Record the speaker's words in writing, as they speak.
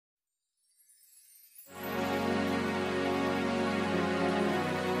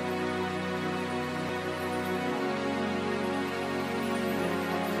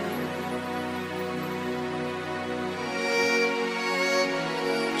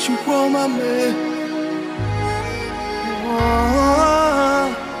Chukwomame.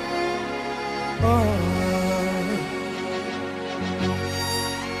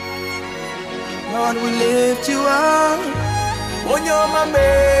 Lord, we lift you up.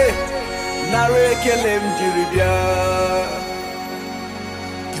 Onyomame, narekelem jiribia.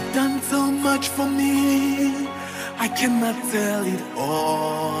 You've done so much for me, I cannot tell it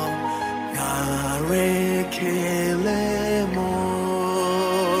all. Narekelemo.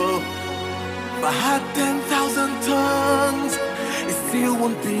 If I had 10,000 tongues, it still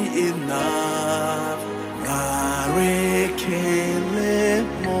won't be enough. Narekelemo.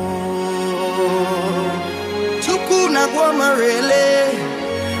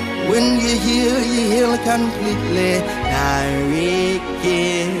 When you heal completely. Narekelemo.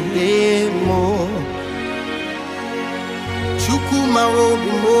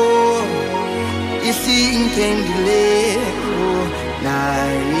 Chukumarobimo. Isi inkendile.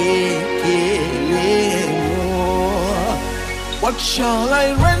 Narekelemo. What shall I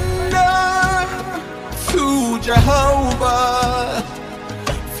render to Jehovah?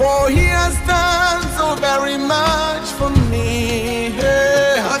 For he has done so very much for me.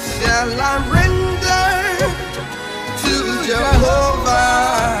 What shall I render to Jehovah?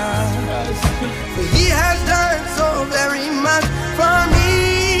 For he has done so very much for me.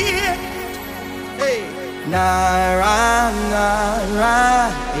 Hey. Narekelemo.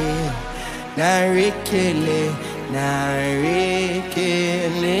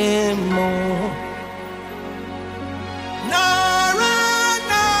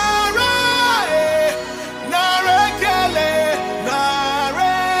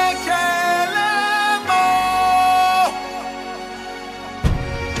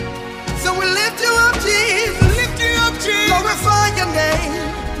 Glorify your name.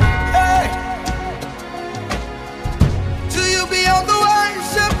 Hey. To you be all the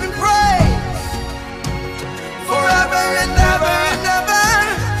worship and praise, forever and ever and ever.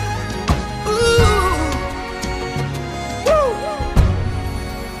 Ooh. Woo.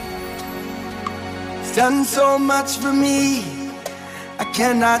 It's done so much for me, I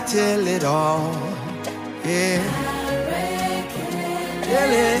cannot tell it all. Yeah.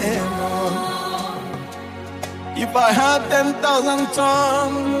 Tell it all. If I had 10,000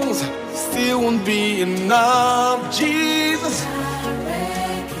 tongues, still won't be enough, Jesus.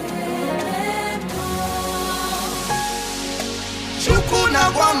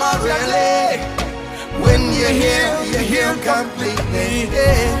 When you're here completely.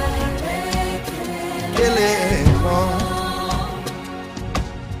 Yeah.